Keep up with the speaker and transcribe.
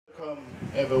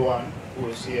everyone who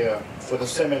is here for the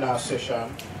seminar session.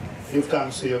 Give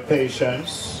thanks to your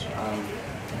patience and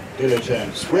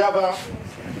diligence. We have a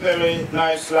very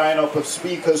nice lineup of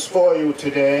speakers for you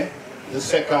today. The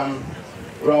second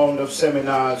round of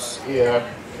seminars here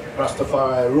at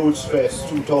Rastafari RootzFest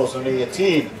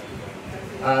 2018.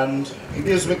 And it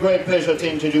gives me great pleasure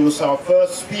to introduce our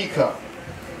first speaker,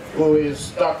 who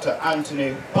is Dr.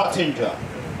 Anthony Pottinger,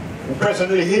 who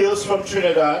presently hails from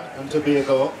Trinidad and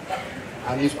Tobago,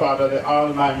 and he's part of the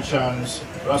All Mansions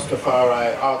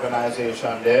Rastafari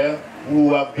organization there,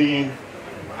 who have been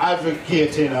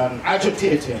advocating and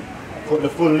agitating for the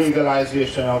full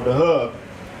legalization of the herb.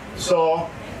 So,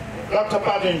 Dr.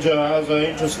 Pottinger has an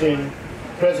interesting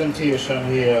presentation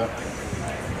here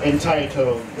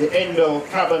entitled The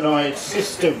Endocannabinoid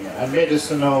System and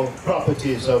Medicinal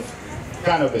Properties of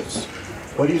Cannabis.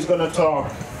 But he's going to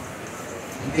talk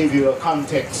and give you a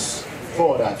context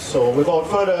for that. So without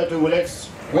further ado, let's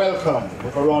welcome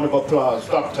with a round of applause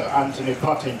Dr. Anthony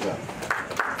Pottinger.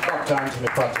 Dr. Anthony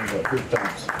Pottinger, big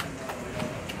thanks.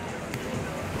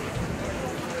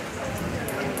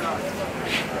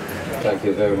 Thank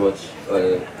you very much for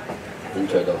the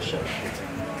introduction.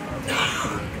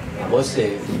 I must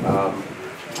say,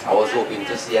 I was hoping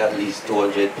to see at least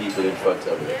 200 people in front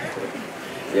of me.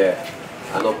 Yeah,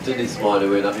 and up to this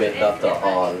morning when I met Dr.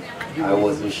 Hall, I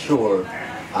wasn't sure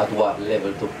at what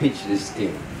level to pitch this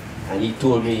thing. And he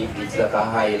told me it's at a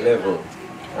high level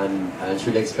and I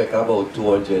should expect about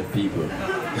 200 people.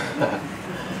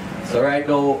 So right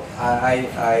now,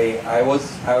 I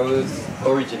was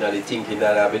originally thinking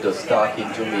that I'd be just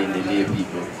talking to mainly lay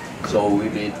people. So we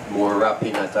did more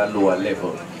rapping at a lower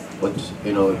level. But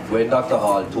you know, when Dr.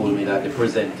 Hall told me that the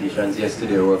presentations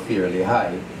yesterday were fairly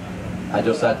high, I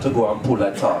just had to go and pull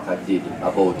a talk I did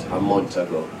about a month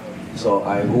ago. So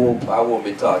I hope I won't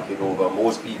be talking over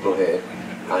most people here,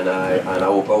 and I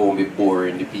hope I won't be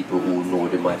boring the people who know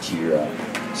the material.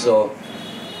 So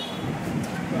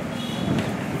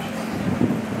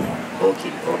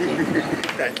okay.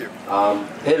 Thank you.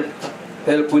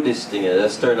 Help with this thing.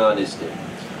 Let's turn on this thing.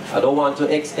 I don't want to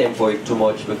extempore it too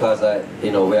much because we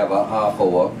have a half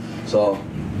hour. So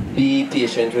be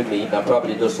patient with me. I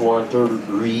probably just want to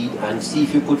read and see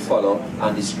if you could follow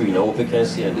on the screen. I hope you can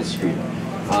see on the screen.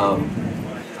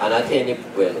 And at the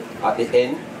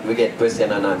end, we get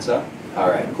question and answer. All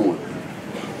right, cool.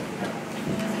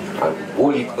 I'm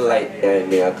only polite there in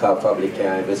there. I probably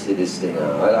can't even see this thing.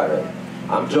 All right.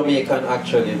 I'm Jamaican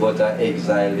actually, but I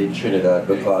exiled in Trinidad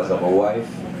because of my wife.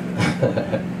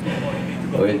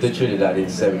 I went to Trinidad in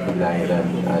 '79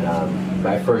 and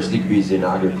my first degree is in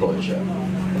agriculture.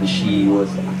 And she was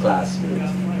a classmate.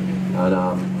 And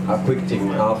a quick thing,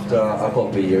 after a couple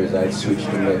of years I switched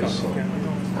to medicine.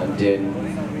 And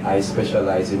then I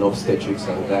specialized in obstetrics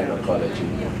and gynecology.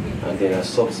 And then I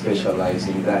subspecialized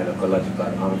in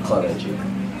gynecological oncology.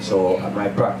 So my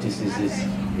practice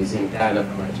is in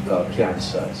gynecological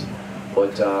cancers.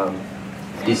 But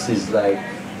this is like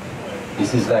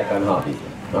an hobby.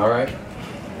 Alright?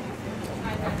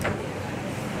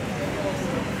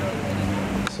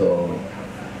 So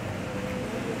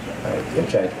I can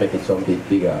try to make it some bit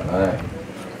bigger. Alright.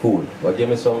 Cool. But give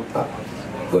me some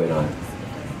going on.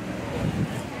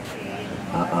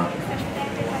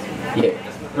 Yeah.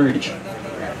 Reach.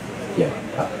 Yeah.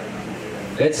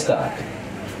 Let's start.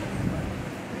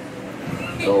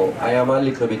 So I am a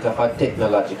little bit of a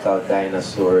technological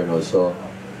dinosaur, you know, so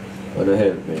wanna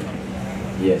help me?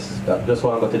 Yes. Just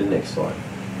want to go to the next one.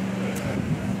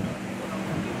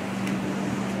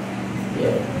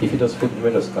 Yeah. If you just put me,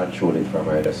 just control it from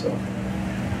right there, so.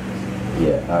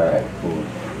 Yeah. All right. Cool.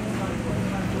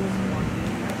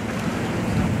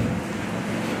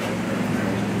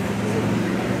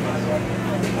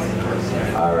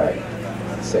 All right.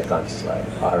 Second slide.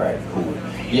 All right. Cool.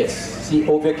 Yes. See,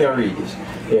 hope you can read this.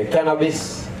 Yeah,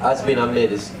 cannabis has been a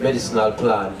medicinal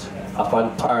plant of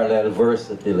unparalleled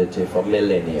versatility for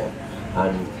millennia,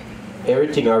 and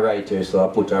everything I write here, so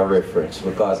I put a reference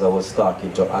because I was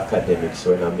talking to academics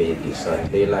when I made this and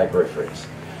they like reference.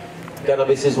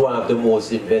 Cannabis is one of the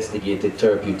most investigated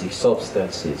therapeutic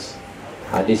substances,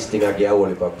 and this thing again a whole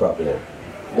heap of problem.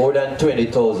 More than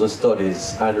 20,000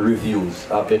 studies and reviews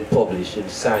have been published in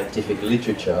scientific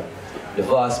literature. The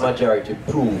vast majority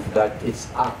prove that its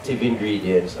active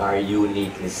ingredients are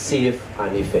uniquely safe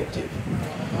and effective.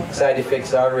 Side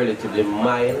effects are relatively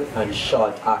mild and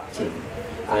short-acting,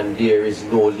 and there is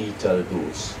no lethal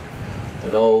dose.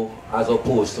 You know, as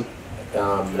opposed to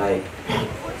like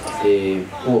the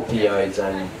opioids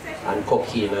and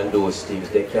cocaine and those things,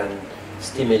 they can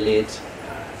stimulate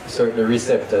certain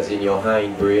receptors in your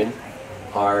hindbrain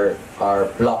or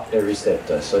block the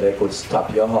receptors, so they could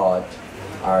stop your heart,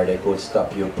 or they could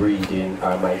stop your breathing,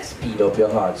 or might speed up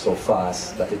your heart so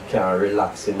fast that it can't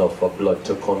relax enough for blood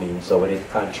to come in, so when it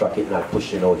contract, it's not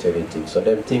pushing out anything. So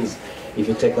them things, if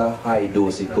you take a high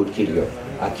dose, it could kill you.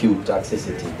 Acute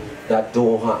toxicity. That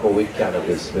don't happen with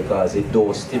cannabis because it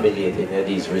don't stimulate any of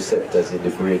these receptors in the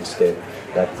brainstem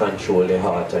that control the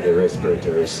heart and the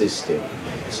respiratory system.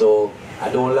 So I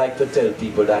don't like to tell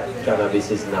people that cannabis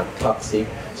is not toxic.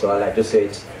 So I like to say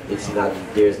it's not,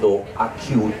 there's no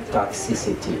acute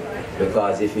toxicity,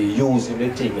 because if you're using the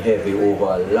thing heavy over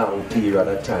a long period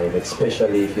of time,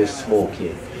 especially if you're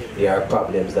smoking, there are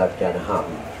problems that can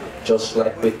happen. Just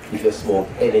like if you smoke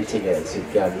anything else,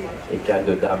 it can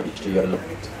do damage to your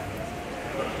lungs.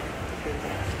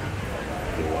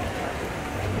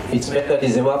 Its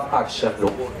mechanism of action,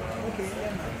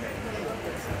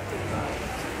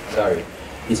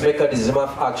 its mechanism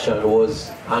of action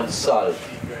was unsolved.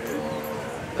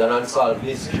 It's an unsolved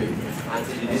mystery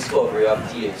until the discovery of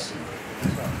THC.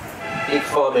 Big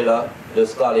formula,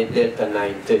 just call it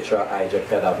delta-9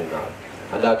 tetrahydrocannabinol,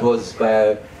 and that was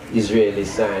by Israeli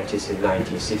scientists in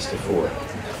 1964.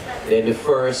 Then the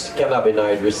first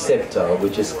cannabinoid receptor,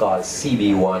 which is called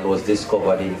CB1, was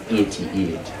discovered in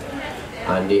 88.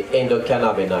 And the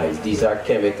endocannabinoids, these are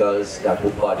chemicals that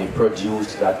the body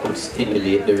produces that could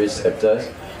stimulate the receptors,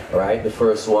 right? The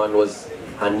first one was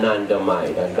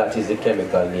anandamide, and that is the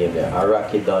chemical name there,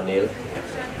 arachidonyl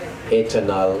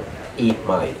ethanol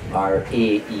amide, or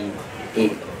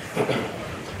AE8,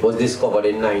 was discovered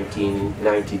in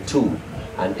 1992,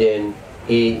 and then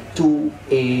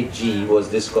A2AG was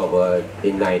discovered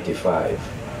in 95.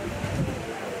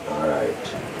 All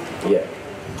right, yeah.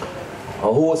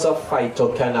 A host of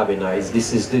phytocannabinoids,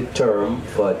 this is the term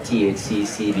for THC,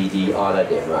 CBD, all of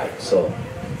them, right? So,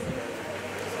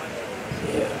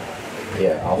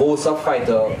 yeah, a host of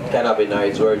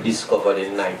phytocannabinoids were discovered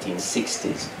in the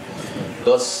 1960s.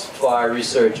 Thus far,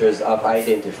 researchers have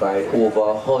identified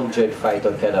over 100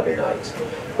 phytocannabinoids,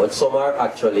 but some are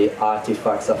actually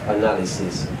artifacts of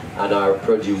analysis and are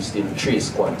produced in trace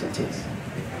quantities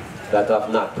that have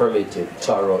not permitted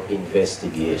thorough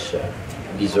investigation.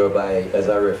 These are as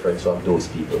a reference from those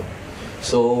people.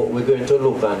 So we're going to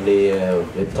look on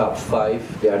the top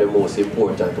 5. They are the most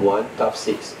important one. Top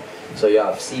 6. So you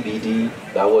have CBD,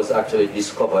 that was actually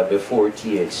discovered before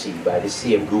THC by the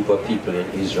same group of people in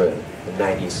Israel in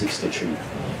 1963.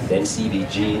 Then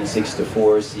CBG in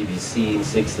 64, CBC in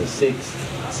 66,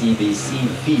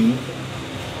 CBCV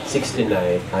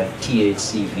 69, and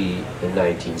THCV in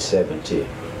 1970.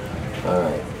 All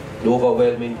right. The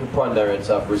overwhelming preponderance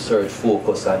of research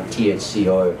focused on THC,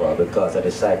 however, because of the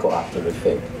psychoactive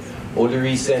effect. Only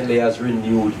recently has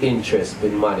renewed interest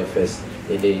been manifest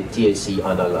in the THC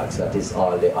analogs, that is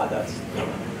all the others.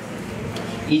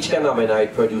 Each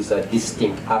cannabinoid produces a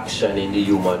distinct action in the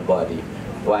human body,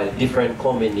 while different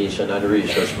combination and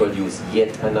ratios produce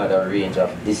yet another range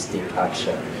of distinct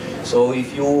action. So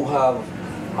if you have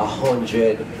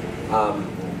 100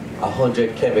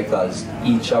 chemicals,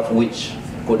 each of which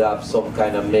could have some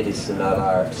kind of medicinal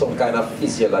or some kind of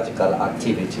physiological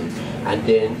activity, and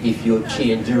then if you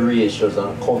change the ratios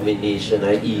and combination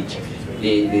of each,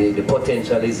 the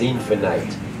potential is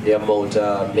infinite, the amount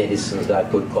of medicines that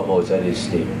could come out of this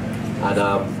thing. And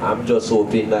I'm just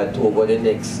hoping that over the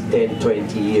next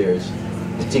 10-20 years,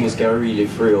 things can really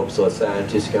free up so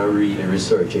scientists can really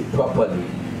research it properly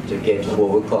to get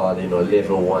what we call,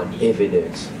 level 1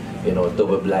 evidence,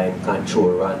 double-blind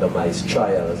control randomized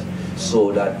trials,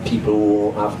 so that people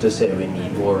won't have to say we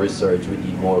need more research,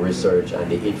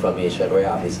 and the information we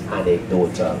have is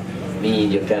anecdotal.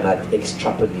 Meaning you cannot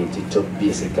extrapolate it to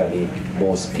basically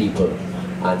most people.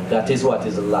 And that is what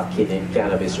is lacking in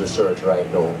cannabis research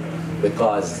right now.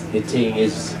 Because the thing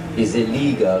is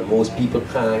illegal, most people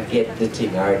can't get the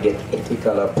thing or get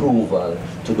ethical approval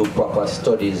to do proper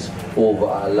studies over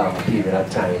a long period of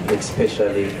time,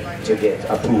 especially to get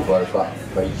approval for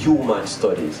human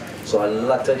studies. So a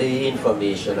lot of the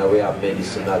information that we have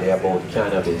medicinally about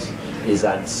cannabis is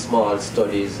on small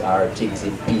studies or things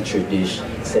in petri dish,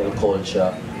 cell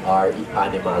culture, or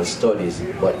animal studies,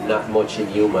 but not much in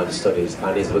human studies,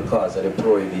 and it's because of the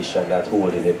prohibition that's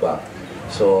holding it back.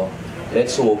 So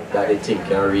let's hope that the thing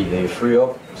can really free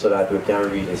up so that we can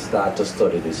really start to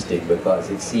study this thing, because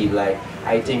it seems like,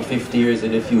 I think 50 years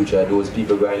in the future, those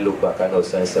people going to look back at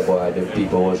us and say, boy, the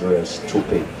people was real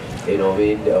stupid. You know what I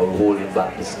mean? They were holding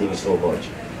back this thing so much.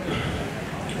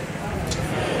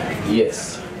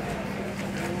 Yes.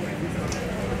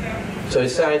 So the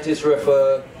scientists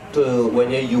refer to when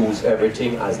you use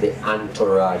everything as the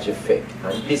entourage effect.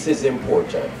 And this is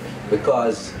important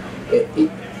because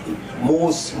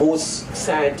most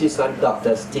scientists and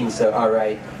doctors think so,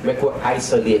 alright, we could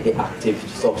isolate the active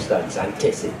substance and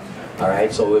test it.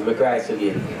 Alright, so we could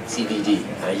isolate CBD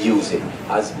and use it,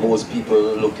 as most people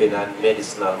looking at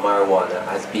medicinal marijuana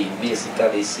as being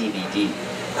basically CBD.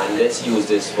 And let's use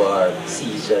this for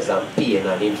seizures and pain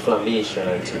and inflammation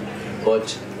and things.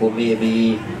 But we may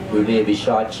be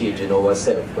shortchanging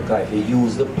ourselves, because if you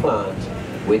use the plant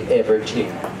with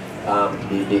everything,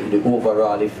 the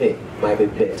overall effect might be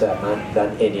better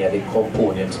than any of the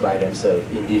components by themselves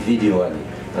individually.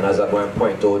 And as I'm going to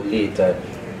point out later,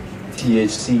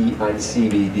 THC and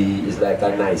CBD is like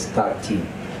a nice tag team,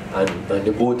 and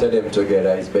the both of them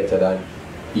together is better than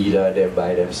either of them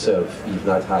by themselves, if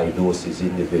not high doses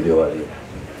individually.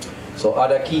 So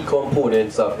other key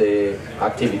components of the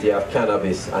activity of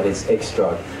cannabis and its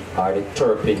extract are the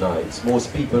terpenoids.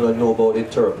 Most people don't know about the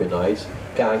terpenoids.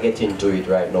 Can't get into it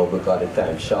right now because the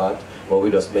time's short, but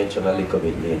we just mention a little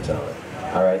bit later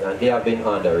on. Alright, and they have been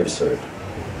under research.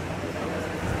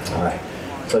 Alright.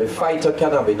 So the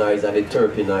phytocannabinoids and the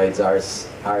terpenoids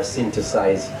are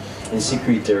synthesized in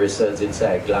secretory cells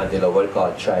inside glandular, what we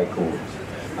call trichomes,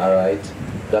 alright,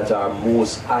 that are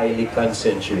most highly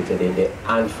concentrated in the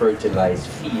unfertilized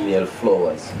female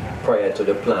flowers prior to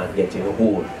the plant getting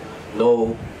whole.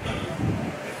 Now,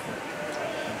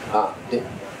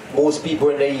 most people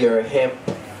when they hear hemp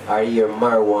or hear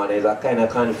marijuana, is a kind of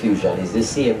confusion. It's the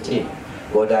same thing,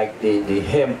 but like the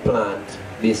hemp plant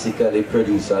basically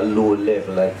produce a low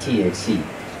level of THC,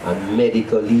 and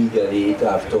medical legally it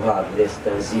have to have less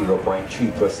than 0.3%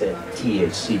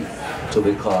 THC to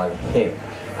be called hemp.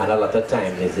 And a lot of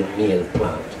times it's a male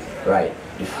plant, right?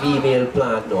 The female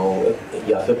plant now,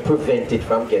 you have to prevent it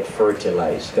from getting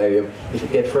fertilized. If you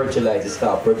get fertilized, it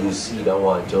start produce seed and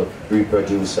want to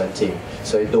reproduce and things.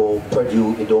 So it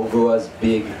don't grow as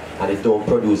big, and it don't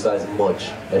produce as much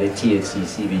as the THC,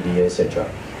 CBD, etc.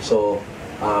 So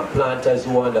planters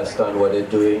who understand what they're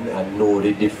doing and know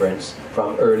the difference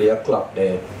from earlier clock,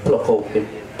 they pluck out the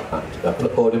plant, they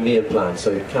pluck out the male plant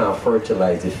so it can't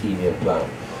fertilize the female plant.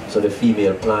 So the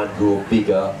female plant grow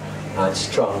bigger and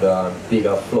stronger and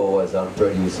bigger flowers and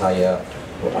produce higher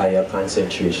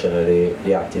concentration of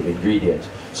the active ingredients.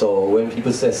 So when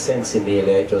people say sensimile,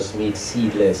 it just means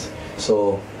seedless.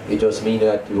 So it just means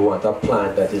that we want a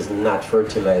plant that is not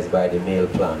fertilized by the male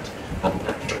plant.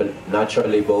 And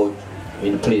naturally about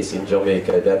in place in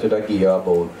Jamaica, that would give you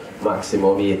about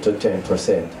maximum 8 to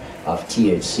 10% of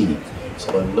THC.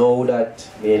 So now that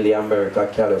mainly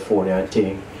America, California and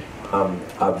thing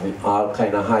have all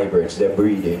kind of hybrids, they're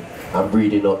breeding and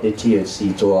breeding up the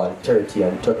THC to all 30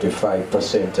 and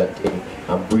 35% and thing,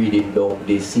 and breeding down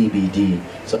the CBD.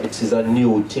 So this is a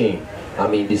new thing. I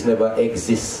mean, this never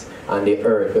exists on the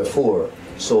earth before.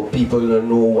 So people don't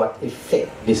know what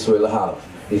effect this will have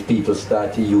if people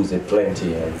start to use it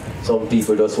plenty. And some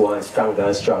people just want stronger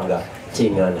and stronger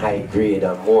thing and high grade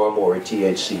and more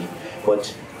THC.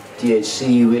 But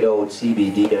THC without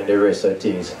CBD and the rest of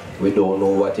things, we don't know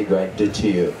what it's going to do to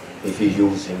you if you're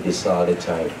using this all the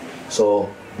time. So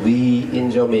we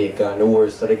in Jamaica and the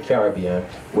rest of the Caribbean,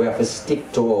 we have to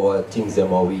stick to our things that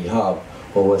we have,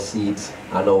 our seeds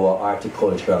and our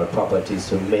horticultural properties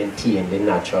to maintain the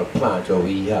natural plant that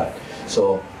we have.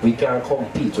 So we can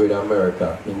compete with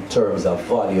America in terms of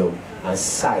volume and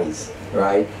size,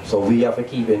 right? So we have to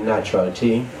keep a natural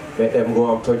thing, let them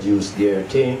go and produce their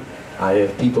thing, and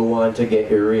if people want to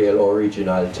get a real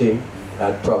original thing,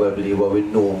 that's probably what we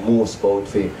know most about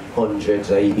for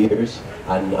hundreds of years,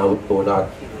 and we know not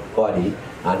body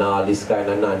and all this kind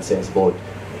of nonsense about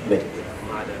make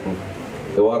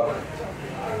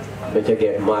you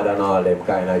get mad and all them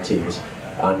kind of things.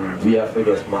 And we have to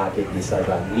just market this as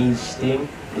a niche thing,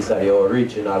 this is the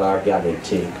original organic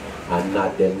thing, and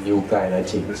not the new kind of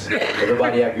things.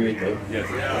 Everybody agree with me? Yes.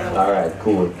 Alright,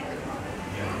 cool.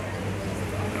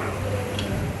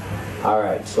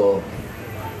 Alright, so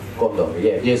come down.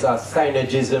 Yeah, there's a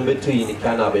synergism between the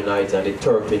cannabinoids and the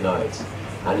terpenoids,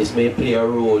 and this may play a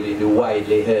role in the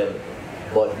widely held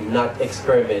but not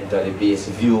experimentally based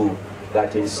view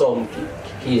that in some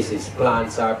cases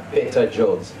plants are better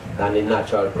drugs than the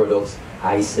natural products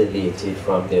isolated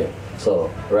from them.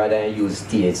 So rather than use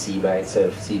THC by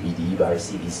itself, CBD by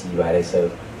CBC by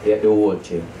itself, get the whole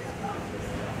thing.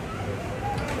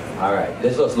 Alright,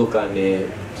 let's just look at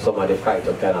some of the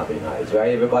phytocannabinoids,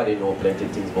 right? Everybody know plenty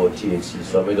of things about THC,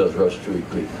 so let me just rush through it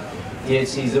quick.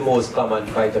 THC is the most common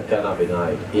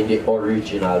phytocannabinoid in the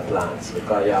original plants,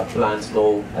 because you have plants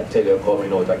now, I tell you,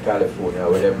 coming out of California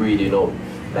where they're breeding out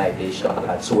like they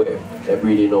Charlotte's Web. They're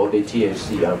breeding out the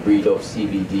THC and breed up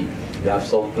CBD. You have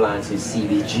some plants in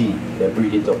CBG, they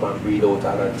breed it up and breed out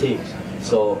other things.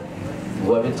 So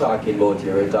what we're talking about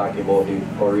here, we're talking about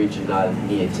the original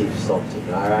native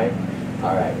something, alright?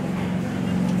 Alright.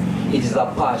 It is a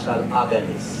partial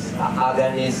agonist. An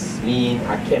agonist means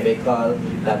a chemical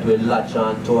that will latch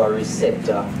on to a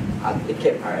receptor. The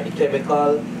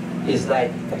chemical is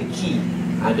like the key,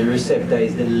 and the receptor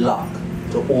is the lock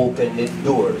to open the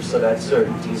door so that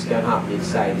certain things can happen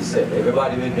inside the cell.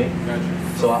 Everybody with me?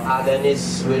 So an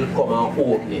agonist will come and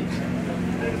open it.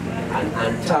 An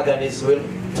antagonist will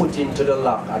put into the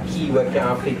lock a key where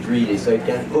can't fit really, so it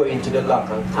can go into the lock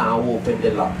and can't open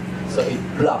the lock. So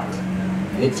it blocks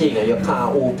the thing and you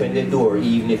can't open the door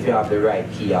even if you have the right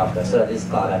key after. So that is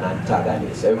called an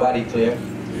antagonist. Everybody clear?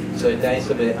 So it's nice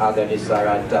to be agonist or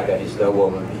antagonist that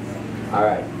work with me.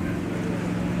 Alright.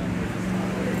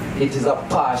 It is a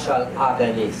partial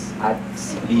agonist at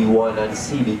CB1 and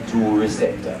CB2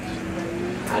 receptors.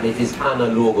 And it is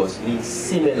analogous, means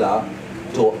similar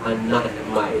to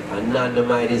anandamide.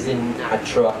 Anandamide is a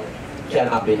natural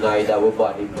cannabinoid that our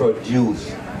body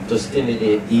produces to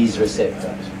stimulate these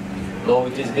receptors. Now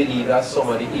it is believed that some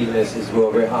of the illnesses where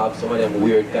we have some of them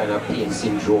weird kind of pain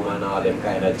syndrome and all them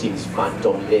kind of things,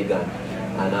 phantom leg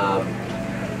and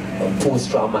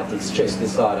post-traumatic stress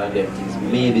disorder and them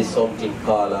things, maybe something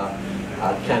called a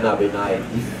cannabinoid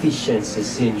deficiency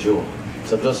syndrome.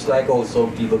 So just like how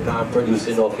some people can't produce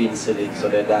enough insulin, so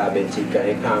they're diabetic, and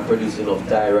they can't produce enough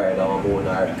thyroid hormone,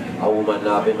 or a woman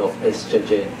have enough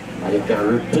estrogen, and you can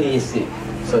replace it.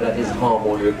 So that is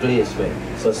hormone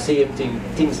replacement. So same thing,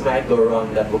 things might go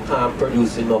wrong that we can't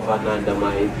produce enough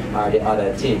anandamide or the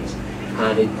other things,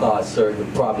 and it causes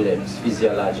certain problems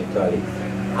physiologically.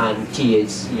 And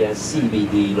THC and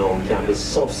CBD now can be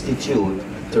substituted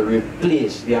to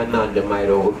replace the anandamide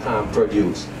that we can't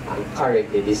produce and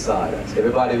correct the disorders.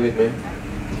 Everybody with me?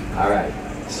 Alright,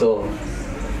 so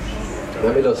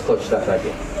let me just touch that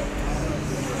again.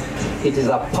 It is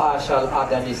a partial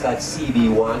agonist at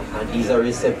CB1, and these are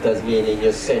receptors mainly in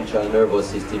your central nervous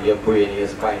system, your brain, and your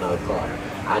spinal cord.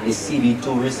 And the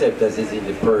CB2 receptors is in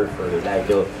the periphery, like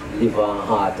your liver and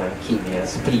heart and kidney and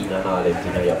spleen and all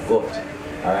that in your gut.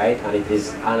 Alright, and it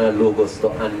is analogous to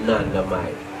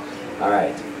anandamide.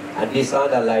 Alright, and this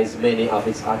underlies many of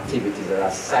its activities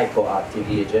as a psychoactive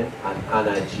agent, an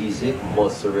analgesic,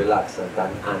 muscle relaxant,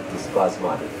 and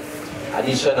antispasmodic.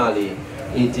 Additionally,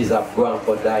 it is a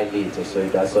bronchodilator, so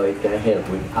that's why it can help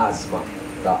with asthma.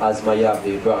 The asthma, you have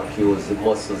the bronchioles, the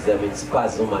muscles, them in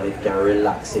spasm, and it can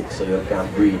relax it so you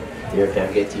can breathe. You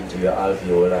can get into your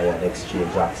alveoli and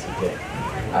exchange oxygen.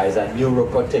 It's a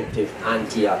neuroprotective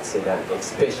antioxidant,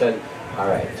 especially,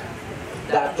 alright.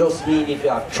 That just means if you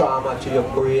have trauma to your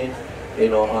brain, you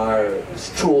know, or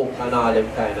stroke and all them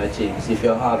kind of things, if you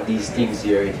have these things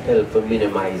here, it helps to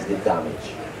minimize the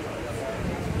damage.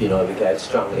 You know, because it's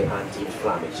strongly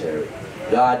anti-inflammatory.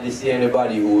 You hardly see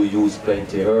anybody who use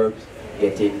plenty herbs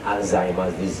getting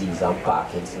Alzheimer's disease and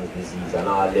Parkinson's disease and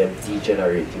all them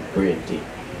degenerative brain things.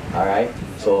 Alright?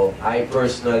 So I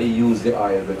personally use the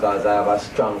oil because I have a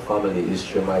strong family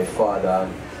history. My father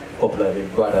and a couple of his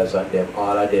brothers and them,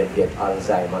 all of them get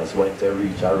Alzheimer's when they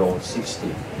reach around 60.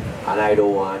 And I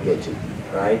don't want to get it.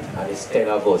 Right? And it's 10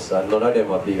 of us, and none of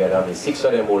them are bigger than me. 6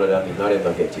 of them older than me, none of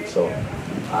them get it. So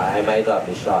I might have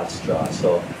the short straw.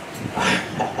 So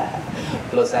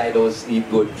plus I don't sleep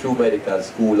good through medical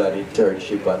school and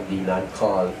internship and being on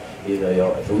call. You know, you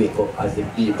have to wake up as the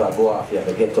paper go off, you have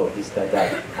to get up, this and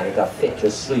that, and it affects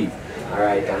your sleep.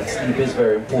 Alright, and sleep is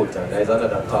very important. There's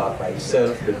another talk by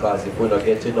itself, because if we don't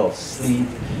get enough sleep,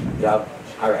 you have,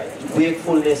 alright,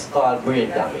 wakefulness called brain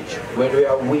damage. When we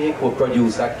are awake, we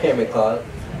produce a chemical,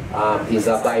 is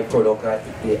a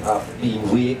byproduct of being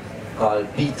awake, called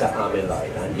beta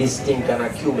amyloid, and this thing can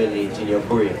accumulate in your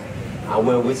brain. And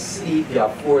when we sleep, you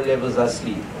have 4 levels of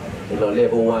sleep. You know,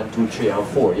 level 1, 2, 3, and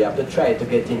 4. You have to try to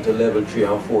get into level 3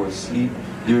 and 4 sleep.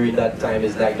 During that time,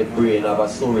 it's like the brain have a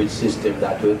storage system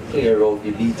that will clear out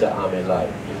the beta amyloid.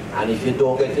 And if you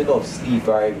don't get enough sleep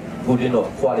or good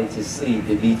enough quality sleep,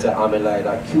 the beta amyloid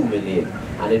accumulate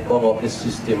and it bomb up the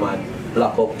system and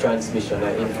block up transmission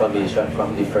and information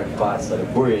from different parts of the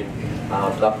brain.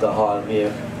 Dr. Hall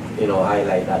may, you know,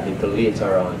 highlight that little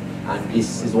later on. And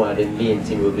this is one of the main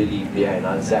things we believe behind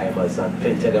Alzheimer's and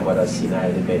plenty of them other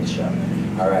senile dementia.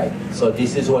 Alright, so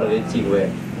this is one of the things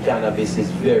where cannabis is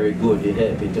very good in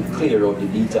helping to clear out the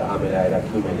beta amyloid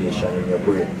accumulation in your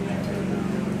brain.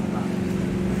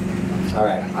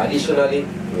 Alright, additionally,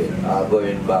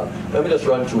 going back, let me just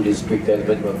run through this quick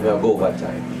element, we'll go over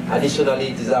time. Additionally,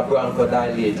 it is a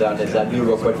bronchodilator and it's a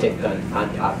neuroprotectant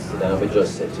antioxidant, we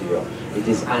just said to you. It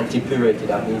is antipyretic,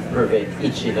 that means prevent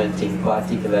itching and things,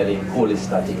 particularly in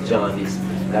cholestatic jaundice.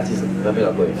 That is, let me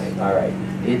not go in it. Alright.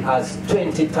 It has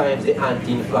 20 times the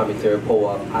anti-inflammatory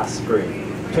power of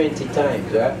aspirin. 20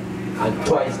 times, right? And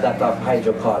twice that of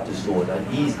hydrocortisone. And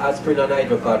these aspirin and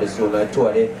hydrocortisone are two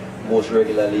of the most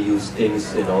regularly used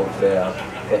things, you know, for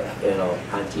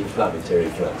anti-inflammatory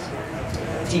drugs.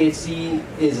 THC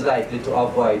is likely to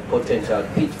avoid potential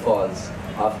pitfalls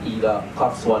of either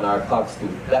COX-1 or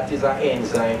COX-2. That is an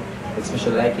enzyme,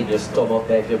 especially like in your stomach,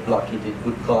 that if you block it, it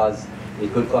could cause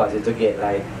it to get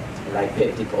like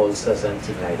peptic ulcers and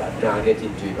things like that. Can't get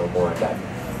into it no more than that.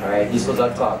 Alright, this was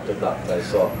a talk to doctors,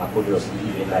 so I could just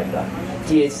leave it like that.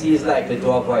 THC is likely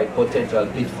to avoid potential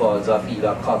pitfalls of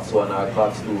either COX-1 or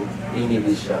COX-2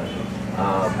 inhibition.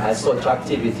 As such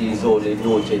activity is only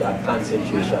noted at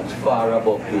concentrations far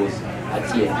above those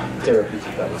attained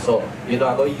therapeutically. So you're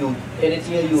not going to use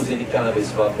anything you use in the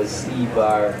cannabis for sleep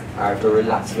or to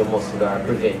relax your muscle or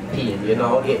prevent pain. You're not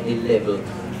going to get the level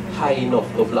high enough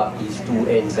to block these two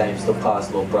enzymes to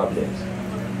cause no problems.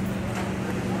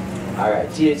 Alright,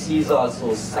 THC is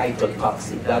also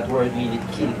cytotoxic. That word means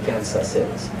it kills cancer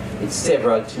cells. It's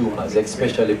several tumors,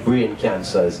 especially brain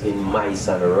cancers in mice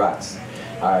and rats.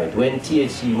 Alright, when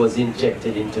THC was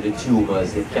injected into the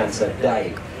tumors, the cancer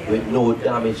died with no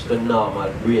damage to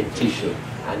normal brain tissue.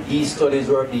 And these studies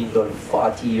were being done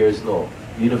 40 years now.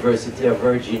 University of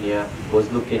Virginia was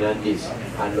looking at this.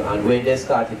 And when they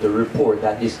started to report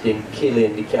that this thing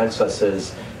killing the cancer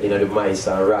cells in the mice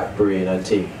and rat brain and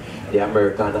things, the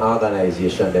American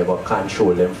organization, they will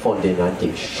control them funding and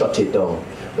things, shut it down.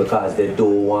 Because they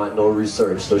don't want no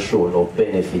research to show no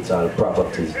benefits or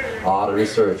properties. All the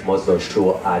research must just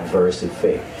show adverse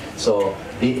effect. So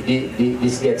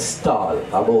this gets stalled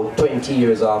about 20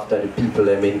 years after the people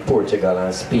in Portugal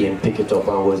and Spain picked it up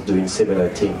and was doing similar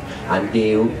thing. And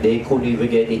they couldn't even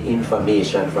get the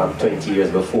information from 20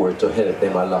 years before to help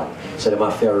them along. So they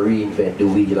have to reinvent the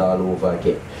wheel all over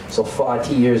again. So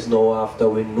 40 years now after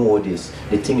we know this,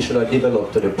 the thing should have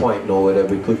developed to the point now where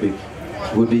we could be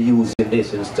using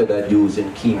this instead of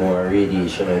using chemo or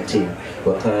radiation and things.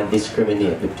 We can't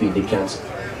discriminate between the cancer.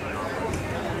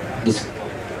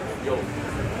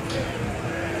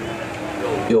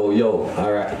 Yo,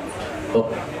 alright.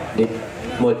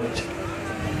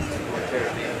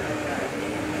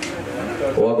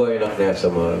 What going on there,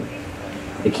 someone?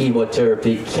 The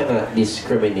chemotherapy cannot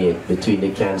discriminate between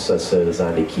the cancer cells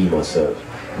and the chemo cells.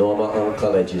 No, I'm an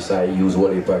oncologist, I use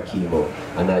whatever chemo,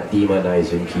 and not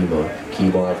demonizing chemo.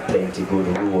 Chemo have plenty good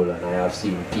role, and I have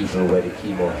seen people where the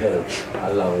chemo helps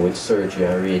along with surgery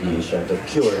and radiation to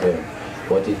cure them,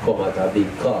 but it come at a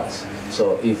big cost.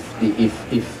 So if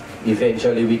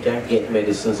eventually we can get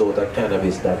medicines out of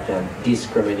cannabis that can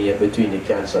discriminate between the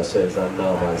cancer cells and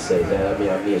normal cells, that'll be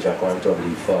a major quantum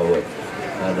leap forward.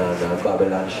 And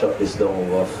Babylon shut this down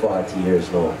over 40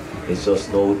 years now. It's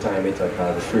just no time it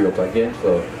can free up again,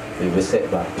 so we will set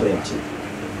back plenty.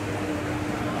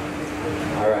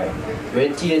 Alright,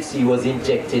 when THC was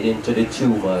injected into the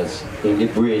tumors in the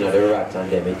brain of the rat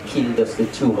and them, it killed us the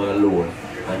tumor alone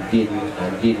and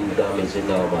didn't damage the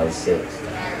normal cells.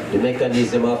 The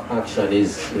mechanism of action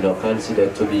is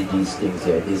considered to be these things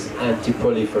here. It is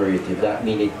anti-proliferative. That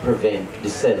means it prevents the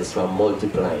cells from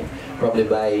multiplying, probably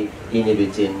by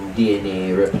inhibiting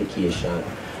DNA replication.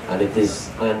 And it is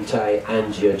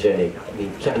anti-angiogenic. I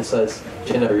mean, cancers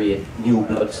generate new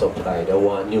blood supply. They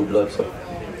want new blood supply.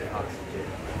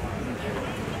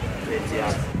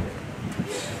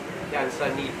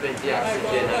 Cancer needs plenty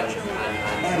oxygen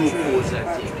and glucose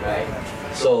and things, right?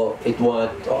 So it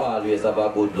wants to always have a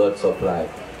good blood supply.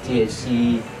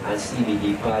 THC and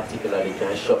CBD particularly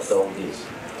can shut down this.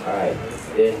 Alright.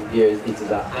 Then it is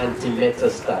an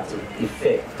anti-metastatic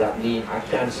effect. That means a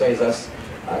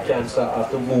cancer has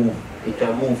to move. It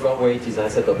can move from where it is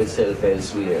and set up itself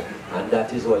elsewhere. And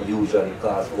that is what usually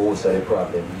causes most of the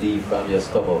problem. Leave from your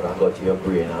stomach and go to your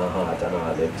brain and heart and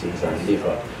all them things and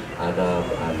liver. And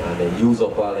then use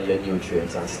up all of your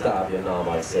nutrients and starve your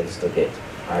normal cells to death.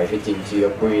 Or if it into your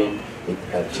brain,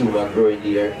 a tumor growing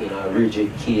there in a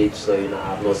rigid cage, so you don't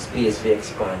have no space to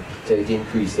expand, so it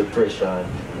increases the pressure and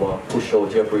you want to push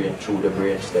out your brain through the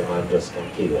brainstem and just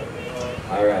can kill you.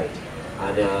 Alright.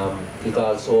 And it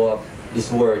also,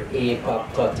 this word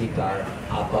apoptotic or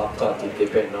apoptotic,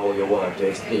 depending on how you want to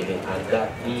explain it, and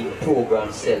that means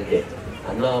programmed cell death.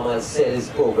 A normal cell is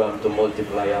programmed to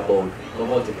divide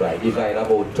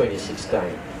about 26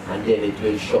 times, and then it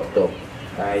will shut down,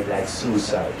 right, like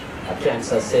suicide. A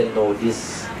cancer cell now,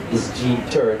 this gene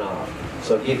turn off.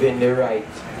 So given the right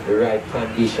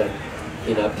condition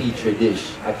in a petri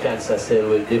dish, a cancer cell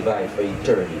will divide for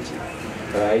eternity,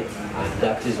 right? And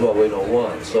that is what we don't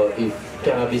want. So if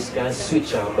cannabis can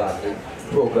switch on back in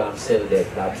programmed cell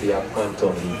death, that we have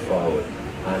quantum leap forward.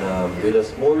 And with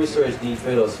us more research needs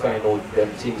for us find out them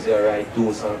things the right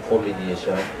dose and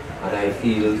combination, and I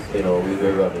feel we'll be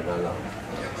running along.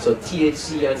 So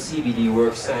THC and CBD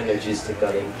work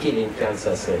synergistically in killing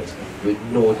cancer cells with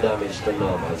no damage to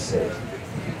normal cells.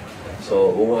 So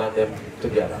we want them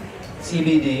together.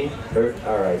 CBD,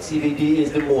 alright, CBD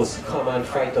is the most common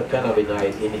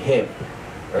phytocannabinoid in hemp,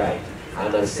 right?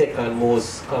 And the second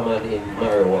most common in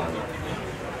marijuana.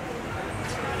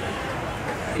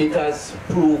 It has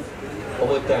proved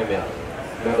over time,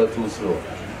 never too slow.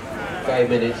 5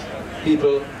 minutes,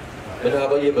 people may not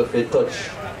be able to touch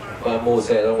my most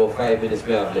side over 5 minutes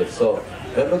may have left. So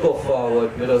let me go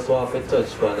forward, we just want to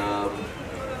touch on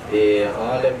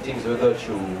all them things we go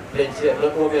through. Plenty,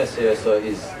 not what I say so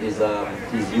is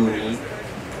unique.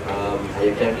 And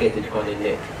you can get it on the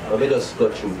net. But we just go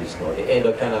through this now, the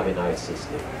endocannabinoid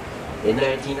system. In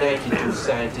 1992,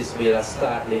 scientists made a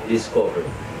startling discovery.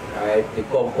 Right? The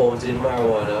compounds in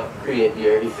marijuana create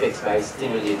their effects by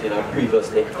stimulating a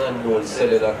previously unknown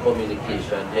cellular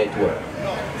communication network.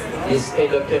 This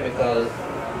electrochemical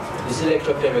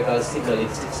signaling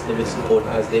system is known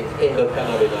as the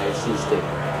endocannabinoid system,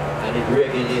 and it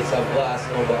regulates a vast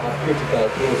number of critical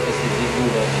processes in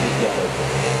human physiology.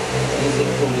 These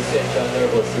include the central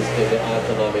nervous system, the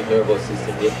autonomic nervous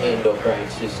system, the endocrine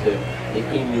system, the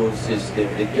immune system,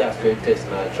 the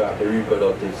gastrointestinal tract, the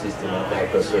reproductive system, and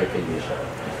microcirculation.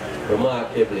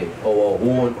 Remarkably, our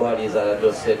own bodies, as I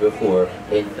just said before,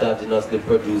 endogenously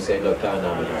produce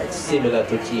endocannabinoids, similar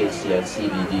to THC and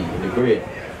CBD in the brain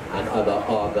and other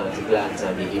organs, glands,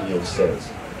 and the immune cells.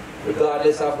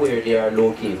 Regardless of where they are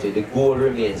located, the goal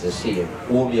remains the same: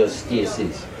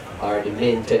 homeostasis, or the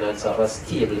maintenance of a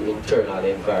stable internal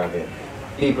environment.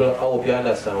 People, I hope you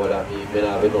understand what that means. We don't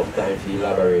have enough time to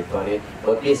elaborate on it.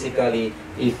 But basically,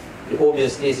 if the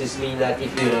homeostasis means that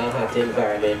if you're in a hot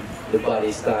environment, the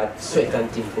body starts sweat and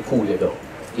things to cool you down.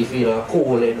 If you're in a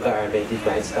cold environment, it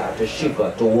might start to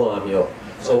shiver, to warm you.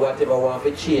 So whatever want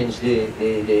to change the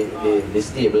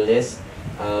stableness,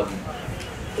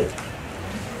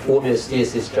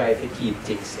 homeostasis try to keep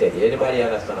things steady. Anybody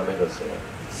understand what I'm just saying?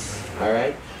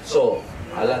 Alright? So,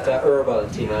 a lot of herbal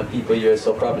thing and people here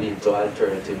so probably into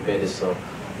alternative medicine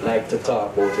like to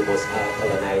talk about you must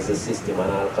alkalinize the system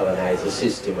and alkalinize the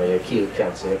system and you kill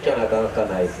cancer. You cannot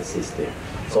alkalinize the system.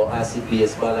 So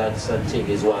acid-base balance and thing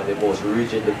is one of the most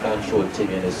rigidly controlled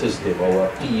thing in the system. Our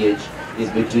pH is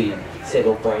between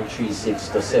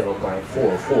 7.36 to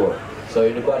 7.44. So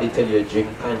anybody tell you drink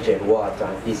ancient water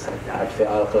and this and that for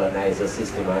alkalinize the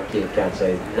system and kill cancer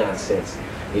is nonsense.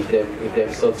 If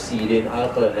them succeed in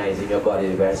alkalinizing your body,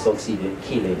 they will succeed in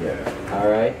killing you.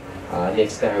 Alright?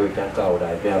 Next time we can talk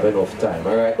that. We have enough time.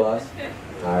 Alright, boss?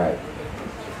 Alright.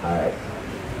 Alright.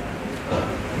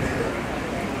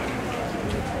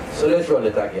 So let's run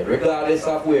it again. Regardless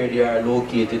of where they are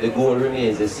located, the goal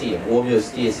remains the same.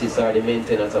 Homeostasis or the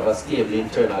maintenance of a stable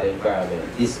internal environment,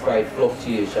 despite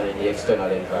fluctuation in the external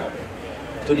environment.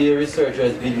 Today,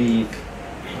 researchers believe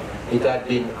it had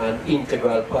been an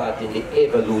integral part in the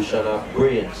evolution of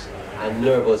brains and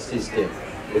nervous system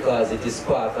because it is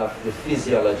part of the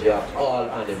physiology of all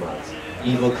animals,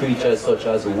 even creatures such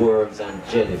as worms and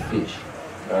jellyfish.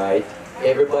 Right?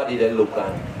 Everybody they look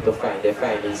on to find, they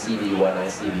find in CD1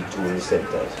 and CD2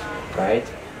 receptors, right?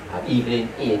 And even in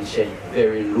ancient,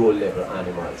 very low-level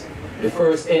animals. The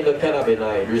first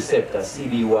endocannabinoid receptor,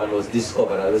 CB1, was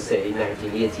discovered, as I said, in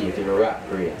 1988 in a rat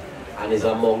brain, and is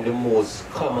among the most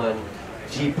common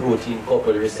G-protein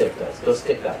coupled receptors. Just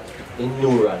take that. In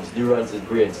neurons. Neurons is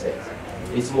brain cells.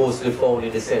 It's mostly found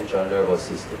in the central nervous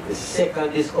system. The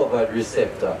second discovered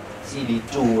receptor,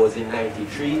 CD2, was in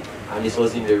 93, and this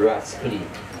was in the rat spleen.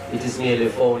 It is mainly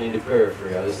found in the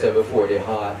periphery, as I said before, the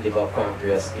heart, liver,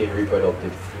 pancreas, skin,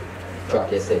 reproductive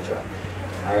tract, etc.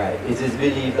 Alright, it is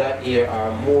believed that there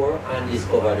are more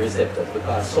undiscovered receptors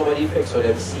because some of the effects of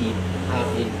them seen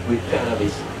happening with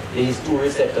cannabis, these two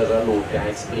receptors alone can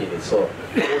explain it. So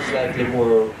most likely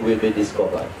more will be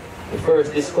discovered. The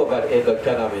first discovered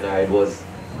endocannabinoid was,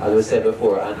 as we said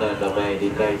before, anandamide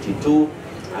in 92,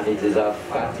 and it is a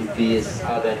fatty base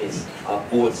agonist of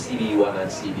both CB1 and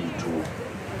CB2.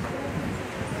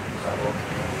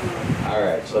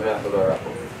 Alright, so I have to go wrap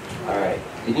up. Alright,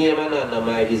 the name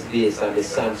anandamide is based on the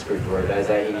Sanskrit word, that's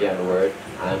an Indian word,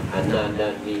 and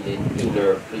ananda meaning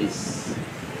inner bliss.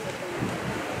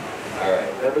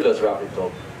 Alright, let me just wrap it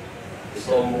up. There's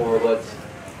some more, but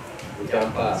we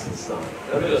can pass this on.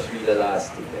 Let me just read the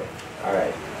last thing there.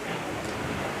 Alright.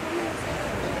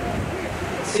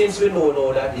 Since we know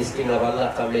now that this thing have a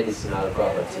lot of medicinal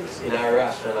properties, in a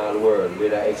rational world,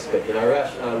 we'd expect, in a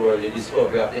rational world, the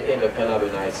discovery of the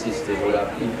endocannabinoid system would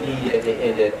have immediately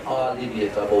ended all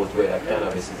debate about whether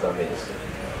cannabis is a medicine.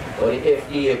 But the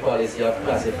FDA policy of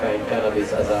classifying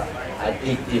cannabis as an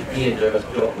addictive, dangerous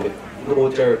drug with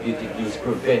no therapeutic use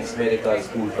prevents medical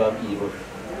school from even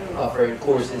offering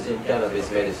courses in cannabis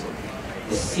medicine.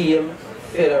 The same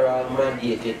federal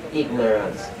mandated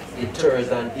ignorance deters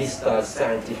and distorts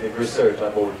scientific research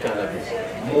about cannabis,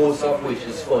 most of which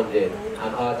is funded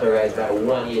and authorized by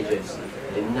one agency,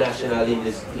 the National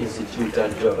Institute on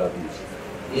Drug Abuse.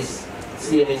 This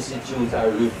same institute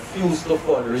has refused to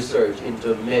fund research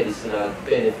into medicinal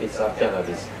benefits of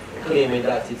cannabis, claiming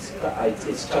that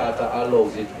its charter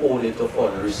allows it only to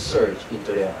fund research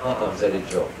into the harms of the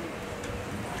drug.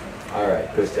 Alright,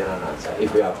 question and answer,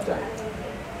 if we have time.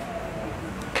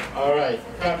 All right,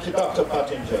 come to Dr.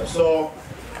 Pottinger. So,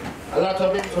 a lot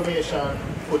of information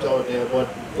put out there, but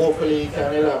hopefully you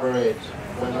can elaborate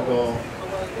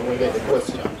when we get the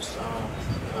questions. I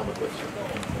have a question.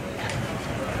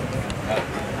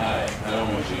 Hi, I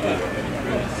don't want you to get any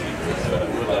credit secrets, but I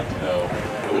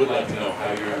would like to know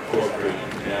how you're incorporating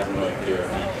cannabinoid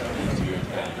therapy into your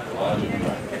gynaecological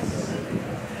practice.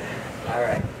 All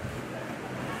right.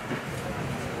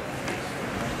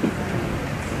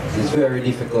 It's very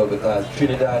difficult because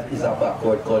Trinidad is a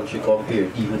backward country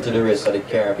compared even to the rest of the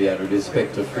Caribbean with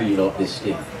respect to freeing up this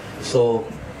thing. So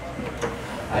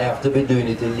I have to be doing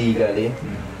it illegally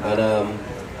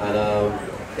and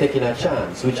taking a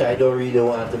chance, which I don't really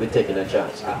want to be taking a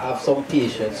chance. I have some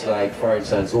patients, like for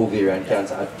instance ovarian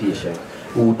cancer patients,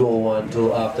 who don't want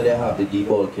to, after they have the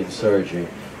debulking surgery,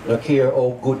 not care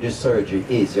how good the surgery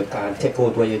is, you can't take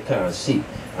out what you can't see,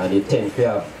 and you tend to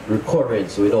have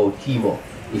recurrence without chemo.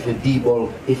 If you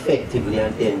debulk effectively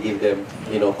and then give them,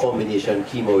 combination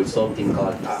chemo with something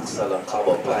called Taxol and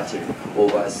carboplatin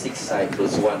over 6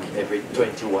 cycles, one every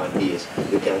 21 days,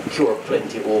 you can cure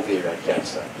plenty ovarian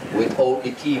cancer. Without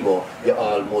the chemo, you're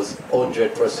almost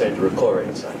 100%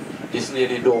 recurrence. This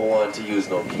lady don't want to use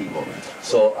no chemo.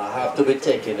 So I have to be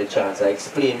taking the chance. I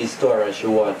explained this to her and she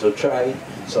want to try it.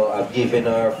 So I've given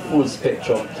her full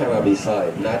spectrum cannabis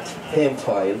oil, not hemp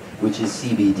oil, which is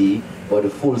CBD, but the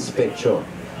full spectrum.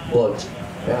 But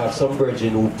I have some virgin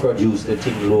who produce the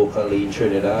thing locally in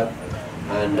Trinidad,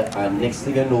 and next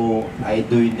thing you know, I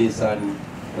doing this and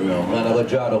man I got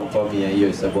draw down for me and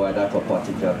hear say boy that a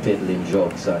particular peddling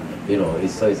drugs and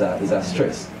it's a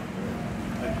stress.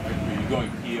 Are you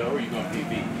going PO or are you going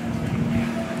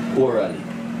PV? Orally.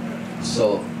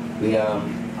 So we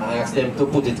I asked them to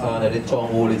put it on at the tongue,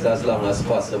 hold it as long as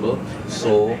possible.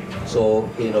 So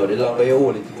the longer you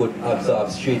hold it, you could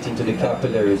absorb straight into the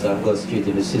capillaries and go straight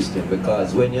in the system.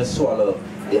 Because when you swallow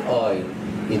the oil,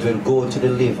 it will go to the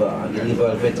liver and the liver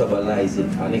will metabolize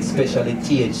it. And especially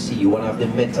THC, one of the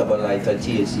metabolites of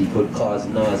THC could cause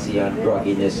nausea and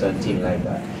grogginess and things like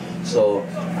that. So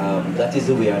that is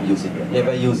the way I'm using it.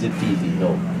 Never use it PV,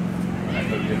 no. Why not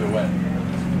go the other way?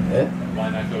 Eh? Why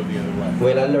not go the other way?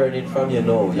 Well, I learned it from you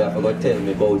now. You have to go tell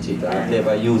me about it. I've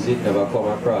never used it, never come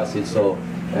across it, so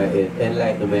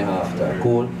enlighten me after.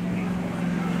 Cool?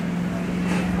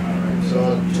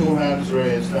 So 2 hands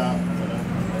raised now.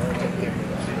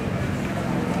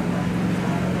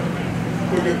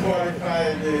 Could you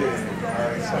qualify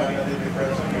or expand the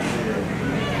difference between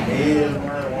male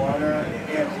marijuana and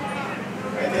hemp?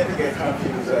 I tend to get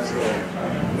confused as to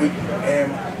with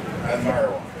hemp and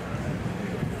marijuana.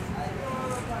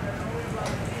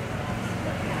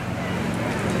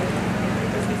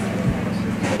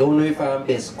 I don't know if I'm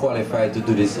best qualified to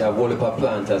do this. I have all the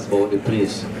planters about the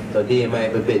place, so they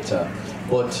might be better.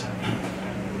 But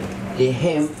the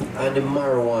hemp and the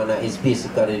marijuana is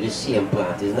basically the same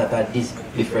plant. It's not a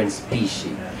different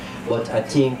species. But I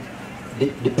think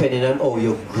depending on how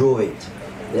you grow it,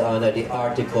 under the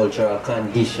horticultural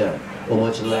condition, how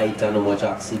much light and how much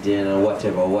oxygen and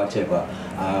whatever,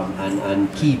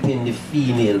 and keeping the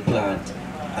female plant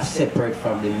separate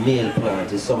from the male plant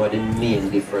is some of the main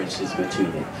differences between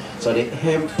it. So the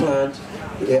hemp plant,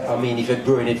 I mean, if you're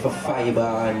growing it for fiber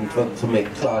and to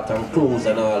make cloth and clothes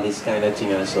and all this kind of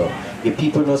thing and so, the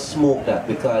people don't smoke that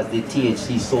because the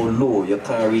THC is so low, you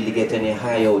can't really get any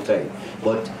high out of it.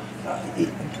 But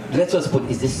let's just put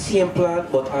it's the same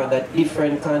plant but under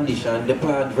different condition. The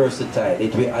plant versatile,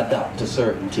 it will adapt to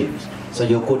certain things. So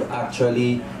you could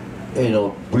actually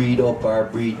breed up or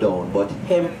breed down. But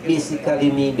hemp basically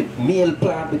means the male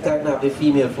plant, because now the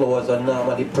female flowers are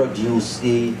normally produce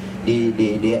the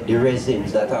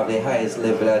resins that have the highest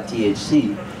level of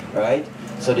THC, right?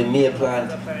 So the male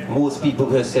plant, most people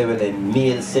will say, well, then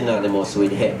male synonymous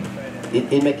with hemp.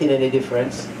 it making any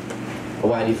difference?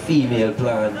 While the female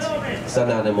plant is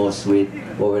synonymous with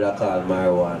what we call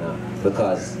marijuana,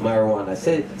 because marijuana,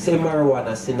 say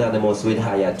marijuana is synonymous with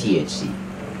higher THC.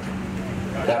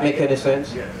 That make any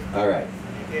sense? Yes. All right.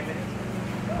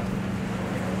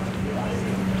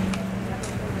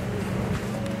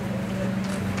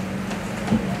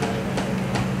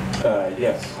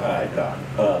 Yes, hi, Doc.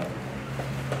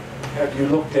 Have you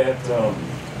looked at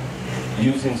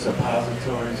using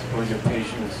suppositories for your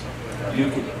patients? You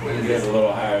can get a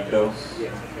little higher dose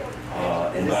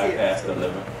and bypass the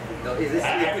liver. No, is this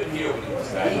I couldn't hear what he was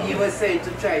saying. he was saying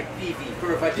to try PV,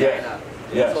 per vagina.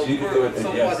 Yes, so you can do it,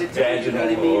 so yes, positively vaginal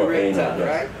mean or rectal, anal, yes.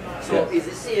 right? So Yes. it's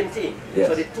the same thing. Yes.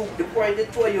 So the point the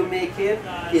two you're making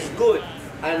is good.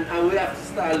 And we have to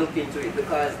start looking into it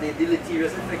because the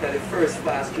deleterious effect of the first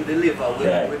pass through the liver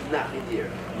will not be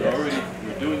there. Yes.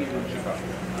 You're doing it in Chicago.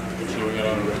 You're doing it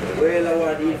on a regular. Well, I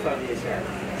want the information.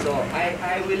 So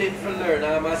I willing to learn.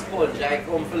 I'm a sponge. I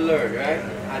come to learn, right?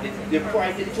 And the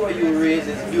point the two you raise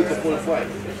is a beautiful point.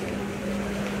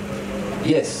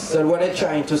 Yes, so what I'm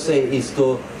trying to say is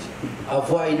to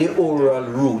avoid the oral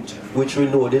route, which we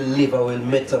know the liver will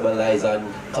metabolize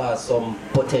and cause some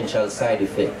potential side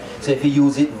effect. So if you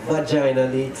use it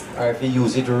vaginally, or if you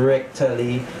use it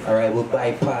rectally, alright, we'll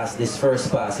bypass this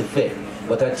first pass effect.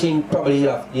 But I think probably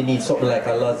you need something like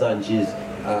a lozenges,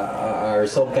 or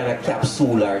some kind of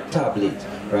capsule or tablet,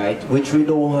 right, which we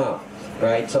don't have.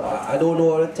 Right, so I don't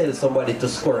know how to tell somebody to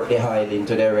squirt the oil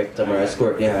into the rectum or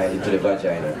squirt the oil into the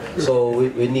vagina. So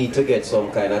we need to get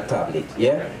some kind of tablet,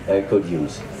 yeah, I could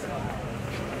use.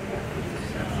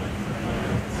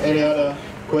 Any other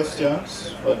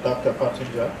questions for Dr.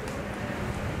 Pottinger?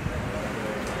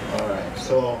 All right,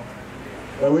 so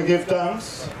when we give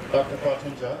thanks, Dr.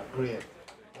 Pottinger, great.